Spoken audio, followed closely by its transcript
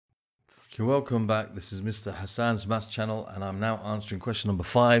Okay, welcome back. This is Mr. Hassan's Maths channel, and I'm now answering question number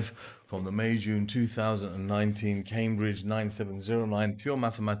 5 from the May-June 2019 Cambridge 9709 Pure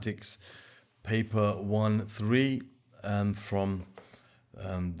Mathematics Paper 1-3.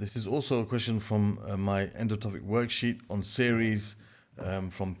 This is also a question from my end of topic worksheet on series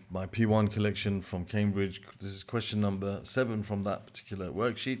from my P1 collection from Cambridge. This is question number 7 from that particular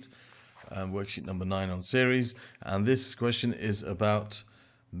worksheet, worksheet number 9 on series. And this question is about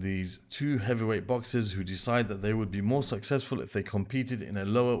these two heavyweight boxers who decide that they would be more successful if they competed in a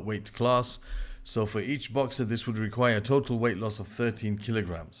lower weight class. So for each boxer, this would require a total weight loss of 13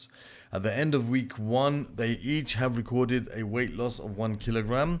 kilograms. At the end of week 1, they each have recorded a weight loss of 1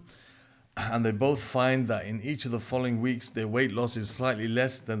 kilogram, and they both find that in each of the following weeks, their weight loss is slightly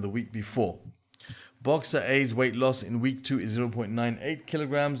less than the week before. Boxer A's weight loss in week 2 is 0.98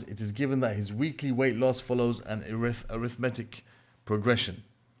 kilograms. It is given that his weekly weight loss follows an arithmetic progression.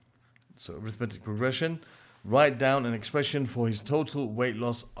 So arithmetic progression, write down an expression for his total weight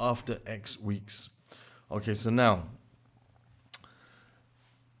loss after X weeks. Okay, so now,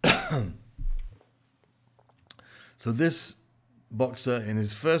 so this boxer in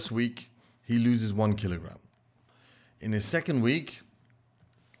his first week, he loses 1 kilogram. In his second week,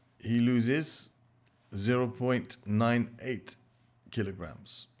 he loses 0.98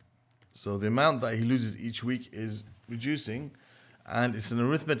 kilograms. So the amount that he loses each week is reducing, and it's an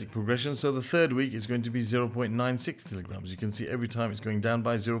arithmetic progression. So the third week is going to be 0.96 kilograms. You can see every time it's going down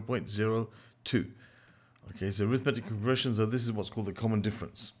by 0.02. Okay, so arithmetic progression. So this is what's called the common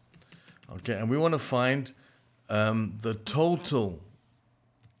difference. Okay, and we want to find the total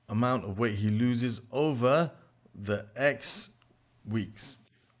amount of weight he loses over the X weeks.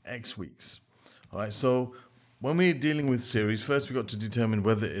 All right, so when we're dealing with series, first we've got to determine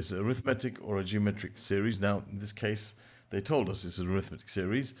whether it's an arithmetic or a geometric series. Now, in this case, they told us it's an arithmetic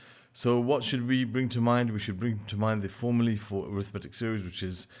series. So what should we bring to mind? We should bring to mind the formulae for arithmetic series, which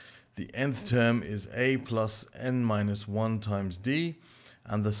is the nth term is a plus n minus 1 times d,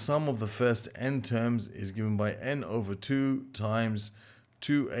 and the sum of the first n terms is given by n over 2 times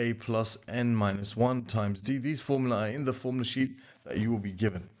 2a plus n minus 1 times d. These formulae are in the formula sheet that you will be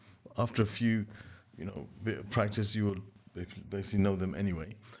given. After a few, bit of practice, you will basically know them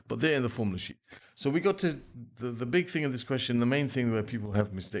anyway, but they're in the formula sheet. So we got to the big thing of this question. The main thing where people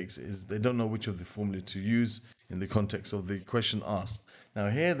have mistakes is they don't know which of the formula to use in the context of the question asked. Now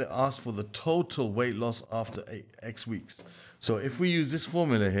here they asked for the total weight loss after X weeks. So if we use this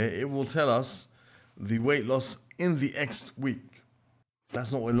formula here, it will tell us the weight loss in the X week.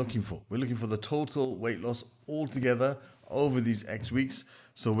 That's not what we're looking for. We're looking for the total weight loss altogether over these X weeks.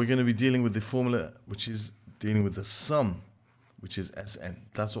 So we're going to be dealing with the formula, which is dealing with the sum, which is Sn.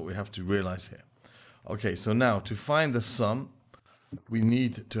 That's what we have to realize here. Okay, so now to find the sum, we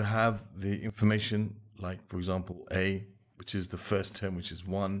need to have the information like, for example, A, which is the first term, which is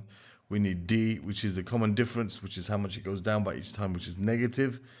 1. We need D, which is the common difference, which is how much it goes down by each time, which is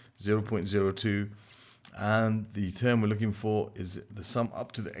negative 0.02. And the term we're looking for is the sum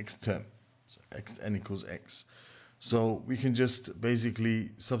up to the X term. So Xn equals X. So we can just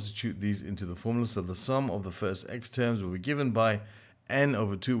basically substitute these into the formula. So the sum of the first X terms will be given by n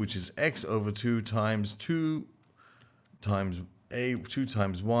over 2, which is X over 2 times 2 times A, 2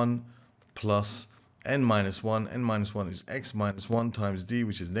 times 1, plus n minus 1. N minus 1 is X minus 1 times D,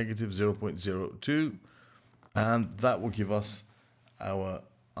 which is negative 0.02. And that will give us our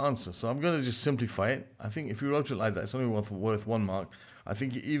answer. So I'm going to just simplify it. I think if you wrote it like that, it's only worth 1 mark. I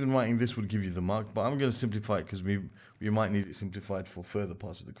think even writing this would give you the mark, but I'm going to simplify it because we might need it simplified for further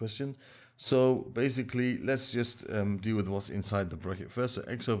parts of the question. So basically, let's just deal with what's inside the bracket first. So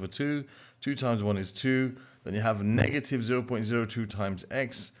X over 2, 2 times 1 is 2. Then you have negative 0.02 times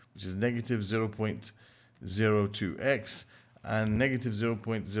X, which is negative 0.02X, and negative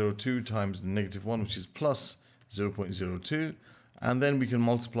 0.02 times negative 1, which is plus 0.02. And then we can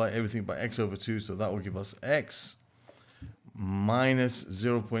multiply everything by X over 2, so that will give us X minus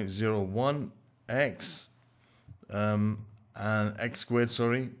 0.01x and x squared,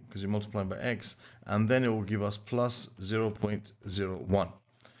 sorry, because you're multiplying by x, and then it will give us plus 0.01.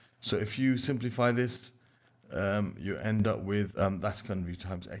 So if you simplify this, you end up with, that's going to be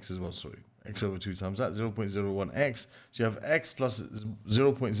times x as well, sorry, x over 2 times that, 0.01x. So you have x plus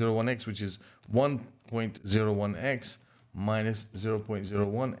 0.01x, which is 1.01x minus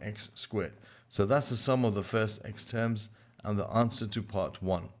 0.01x squared. So that's the sum of the first x terms and the answer to part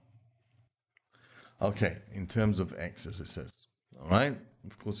 1. Okay, in terms of x, as it says. All right,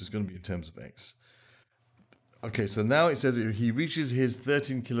 of course, it's going to be in terms of x. Okay, so now it says he reaches his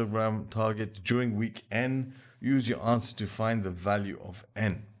 13 kilogram target during week n. Use your answer to find the value of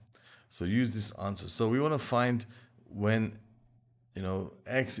n. So use this answer. So we want to find when,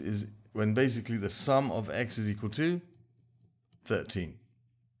 x is, when basically the sum of x is equal to 13.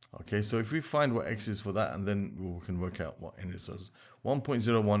 Okay, so if we find what x is for that, and then we can work out what n is. So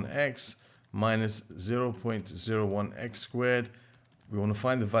 1.01x minus 0.01x squared. We want to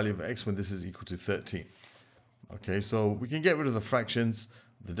find the value of x when this is equal to 13. Okay, so we can get rid of the fractions,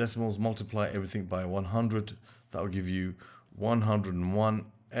 the decimals, multiply everything by 100. That will give you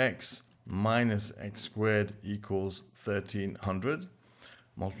 101x minus x squared equals 1300.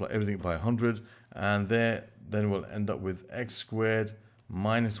 Multiply everything by 100, and then we'll end up with x squared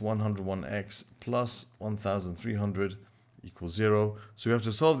minus 101x plus 1300 equals 0. So we have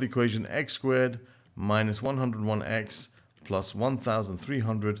to solve the equation x squared minus 101x plus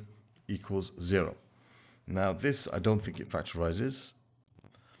 1300 equals 0. Now this, I don't think it factorizes.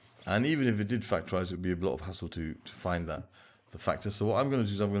 And even if it did factorize, it would be a lot of hassle to find the factor. So what I'm going to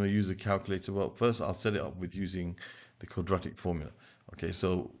do is I'm going to use a calculator. Well, first I'll set it up with using the quadratic formula. Okay,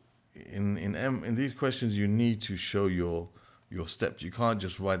 so in these questions, you need to show your steps. You can't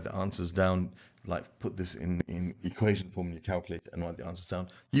just write the answers down, like put this in equation form in your calculator and write the answers down.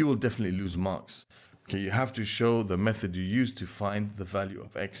 You will definitely lose marks. Okay, you have to show the method you use to find the value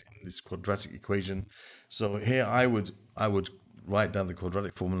of x in this quadratic equation. So here I would write down the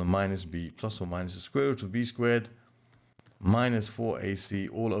quadratic formula: minus b plus or minus the square root of b squared minus 4ac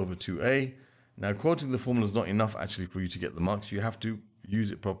all over 2a. Now, quoting the formula is not enough actually for you to get the marks. You have to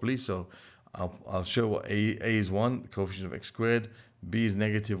use it properly. So I'll show what a is 1, the coefficient of x squared, b is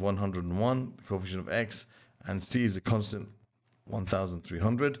negative 101, the coefficient of x, and c is a constant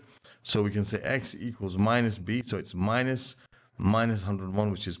 1300. So we can say x equals minus b, so it's minus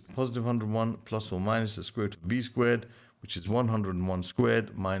 101, which is positive 101, plus or minus the square root of b squared, which is 101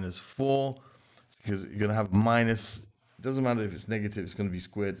 squared, minus 4, because you're going to have minus. It doesn't matter if it's negative, it's going to be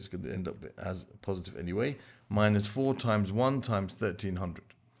squared, it's going to end up as positive anyway. Minus 4 times 1 times 1300.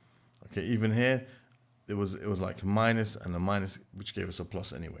 Okay, even here, it was like a minus and a minus, which gave us a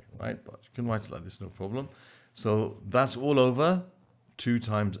plus anyway, right? But you can write it like this, no problem. So that's all over 2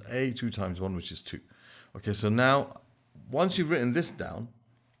 times a, 2 times 1, which is 2. Okay, so now, once you've written this down,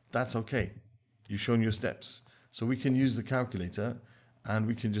 that's okay. You've shown your steps. So we can use the calculator, and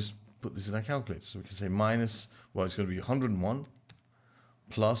we can just put this in our calculator. So we can say minus, well, it's going to be 101,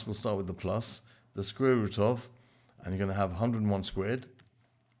 plus, we'll start with the plus, the square root of, and you're going to have 101 squared,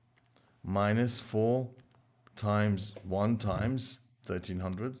 minus 4 times 1 times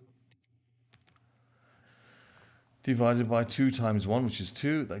 1300, divided by 2 times 1, which is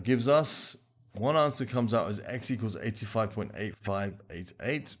 2. That gives us, one answer comes out as x equals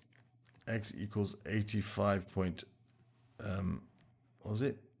 85.8588. X equals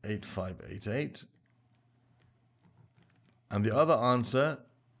 85.88. And the other answer,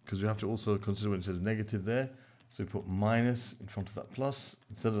 because we have to also consider when it says negative there, so we put minus in front of that plus,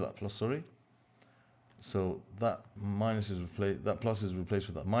 instead of that plus, sorry. So that minus is replaced, that plus is replaced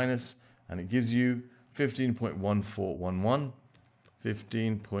with that minus, and it gives you 15.1411.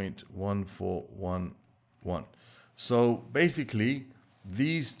 15.1411. So basically,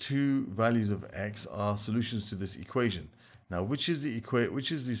 these two values of x are solutions to this equation. Now, which is the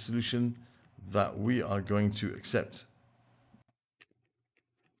solution that we are going to accept?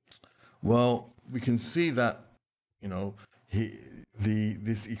 Well, we can see that,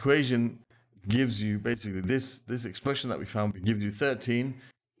 this equation gives you basically this expression that we found gives you 13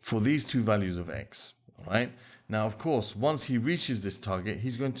 for these two values of x. All right. Now, of course, once he reaches this target,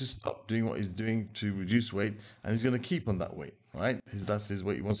 he's going to stop doing what he's doing to reduce weight, and he's going to keep on that weight, right? That's his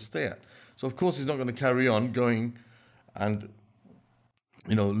weight he wants to stay at. So, of course, he's not going to carry on going and,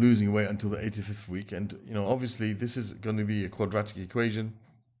 losing weight until the 85th week. And, obviously, this is going to be a quadratic equation.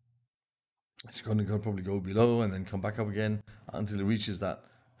 It's going to probably go below and then come back up again until it reaches that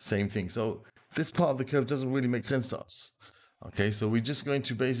same thing. So, this part of the curve doesn't really make sense to us. Okay, so we're just going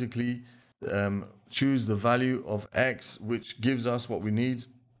to basically choose the value of x, which gives us what we need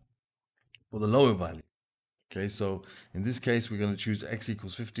for the lower value. Okay, so in this case, we're going to choose x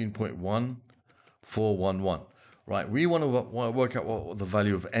equals 15.1411. Right, we want to work out what the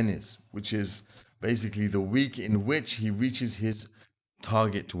value of n is, which is basically the week in which he reaches his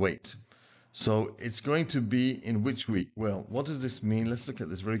target weight. So it's going to be in which week? Well, what does this mean? Let's look at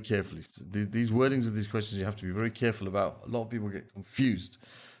this very carefully. These wordings of these questions you have to be very careful about. A lot of people get confused.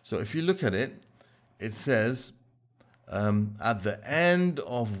 So if you look at it, it says at the end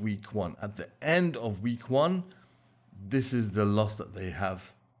of week 1. At the end of week 1, this is the loss that they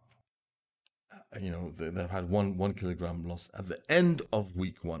have. They've had one kilogram loss at the end of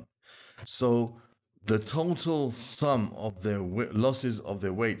week 1. So the total sum of their losses of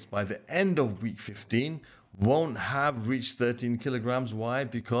their weights by the end of week 15 won't have reached 13 kilograms. Why?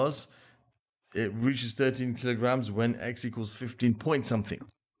 Because it reaches 13 kilograms when x equals 15 point something.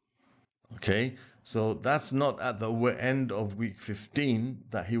 Okay, so that's not at the end of week 15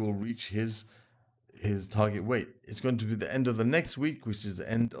 that he will reach his target weight. It's going to be the end of the next week, which is the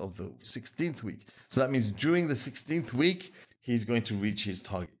end of the 16th week. So that means during the 16th week, he's going to reach his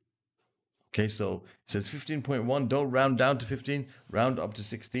target. Okay, so it says 15.1, don't round down to 15, round up to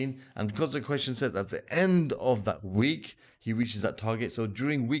 16. And because the question said at the end of that week, he reaches that target. So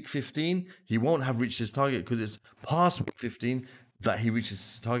during week 15, he won't have reached his target because it's past week 15 that he reaches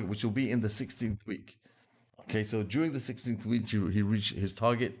his target, which will be in the 16th week. Okay, so during the 16th week, he reached his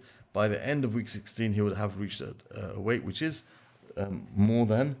target. By the end of week 16, he would have reached a weight which is more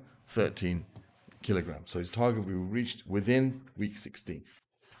than 13 kilograms. So his target will be reached within week 16.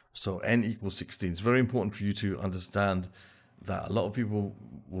 So n equals 16. It's very important for you to understand that a lot of people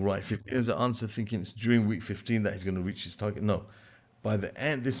will write 15 as the answer, thinking it's during week 15 that he's going to reach his target. No, by the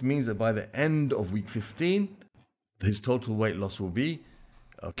end, this means that by the end of week 15, his total weight loss will be,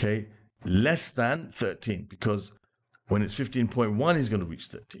 okay, less than 13, because when it's 15.1, he's going to reach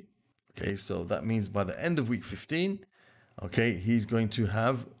 13. Okay, so that means by the end of week 15, okay, he's going to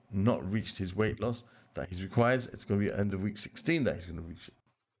have not reached his weight loss that he requires. It's going to be at the end of week 16 that he's going to reach it.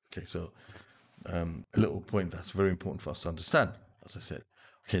 Okay, so a little point that's very important for us to understand, as I said.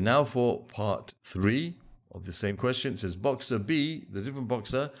 Okay, now for part 3 of the same question. It says boxer B, the different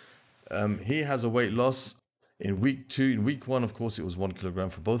boxer, he has a weight loss in week 2. In week 1, of course, it was 1 kilogram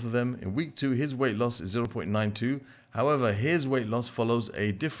for both of them. In week 2, his weight loss is 0.92. However, his weight loss follows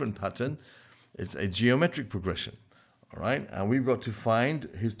a different pattern. It's a geometric progression. All right, and we've got to find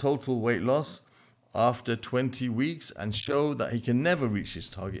his total weight loss after 20 weeks and show that he can never reach his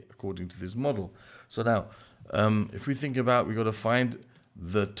target according to this model. So now, if we think about, we've got to find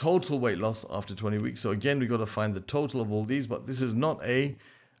the total weight loss after 20 weeks. So again, we've got to find the total of all these, but this is not a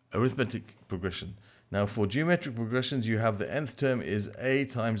arithmetic progression. Now for geometric progressions, you have the nth term is a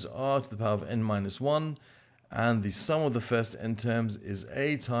times r to the power of n minus 1, and the sum of the first n terms is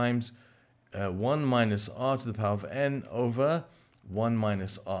a times 1 minus r to the power of n over 1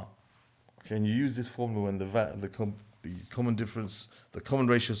 minus r. Okay, and you use this formula when the common difference, the common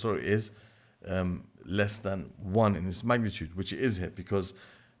ratio, sorry, is less than 1 in its magnitude, which it is here, because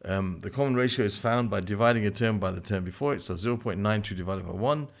the common ratio is found by dividing a term by the term before it. So 0.92 divided by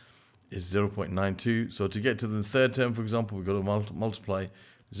 1 is 0.92. So to get to the third term, for example, we've got to multiply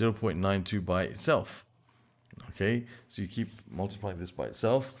 0.92 by itself. Okay, so you keep multiplying this by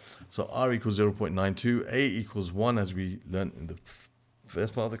itself. So r equals 0.92, a equals 1, as we learned in the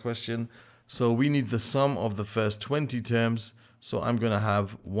first part of the question. So we need the sum of the first 20 terms. So I'm going to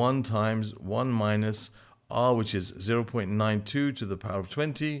have 1 times 1 minus r, which is 0.92 to the power of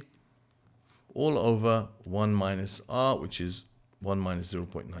 20, all over 1 minus r, which is 1 minus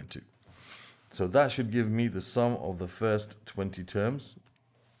 0.92. So that should give me the sum of the first 20 terms.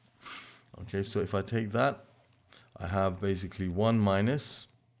 Okay, so if I take that, I have basically 1 minus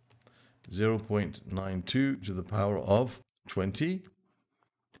 0.92 to the power of 20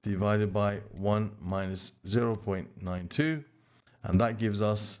 divided by 1 minus 0.92, and that gives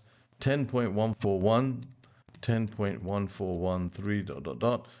us 10.141, 10.1413 dot dot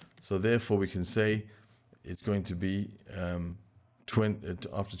dot. So therefore we can say it's going to be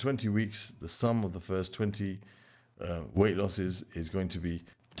after 20 weeks, the sum of the first 20 weight losses is going to be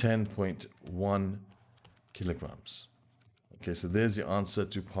 10.1 kilograms. Okay, so there's the answer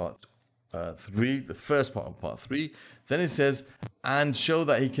to part 3, the first part of part 3. Then it says, and show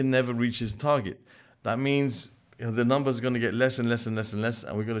that he can never reach his target. That means, you know, the numbers are going to get less and less and less and less,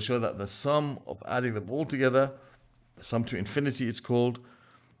 and we're going to show that the sum of adding them all together, the sum to infinity it's called,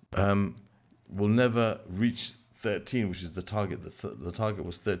 will never reach 13, which is the target. The target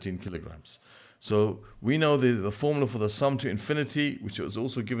was 13 kilograms. So we know the formula for the sum to infinity, which was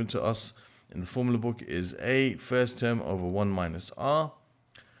also given to us in the formula book, is a first term over 1 minus r.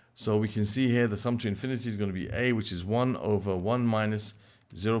 So we can see here the sum to infinity is going to be a, which is 1 over 1 minus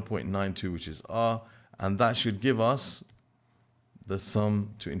 0.92, which is r, and that should give us the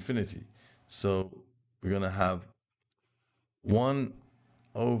sum to infinity. So we're going to have 1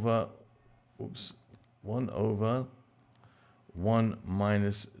 over 1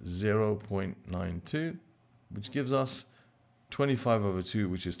 minus 0.92, which gives us 25 over 2,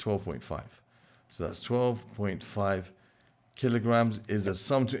 which is 12.5. So that's 12.5 kilograms is a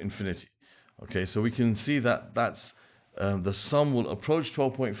sum to infinity. Okay, so we can see that that's the sum will approach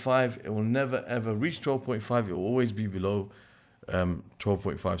 12.5. It will never ever reach 12.5. It will always be below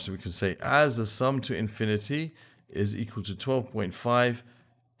 12.5. So we can say as the sum to infinity is equal to 12.5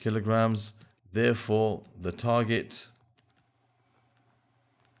 kilograms, therefore the target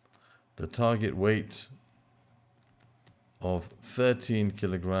weight of 13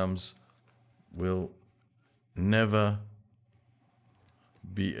 kilograms will never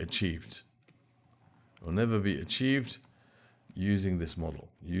be achieved. It will never be achieved using this model.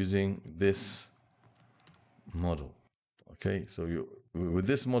 Okay, so with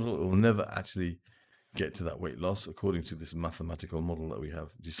this model, it will never actually get to that weight loss according to this mathematical model that we have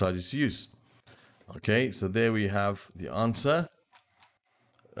decided to use. Okay, so there we have the answer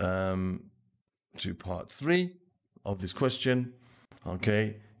to part 3 of this question.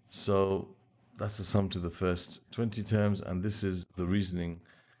 Okay, so that's the sum to the first 20 terms, and this is the reasoning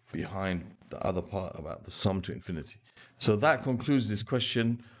behind the other part about the sum to infinity. So that concludes this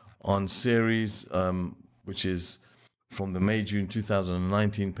question on series, which is from the May-June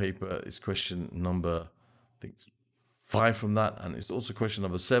 2019 paper. It's question number, I think, 5 from that, and it's also question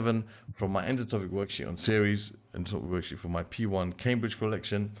number 7 from my end of topic worksheet on series, and topic worksheet for my P1 Cambridge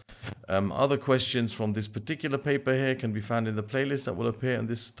collection. Other questions from this particular paper here can be found in the playlist that will appear in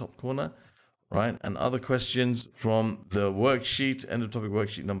this top corner, right? And other questions from the worksheet, end of topic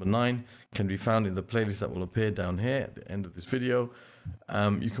worksheet number 9, can be found in the playlist that will appear down here at the end of this video.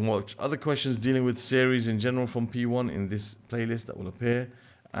 You can watch other questions dealing with series in general from P1 in this playlist that will appear.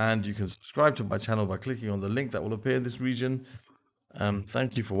 And you can subscribe to my channel by clicking on the link that will appear in this region.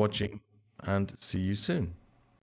 Thank you for watching, and see you soon.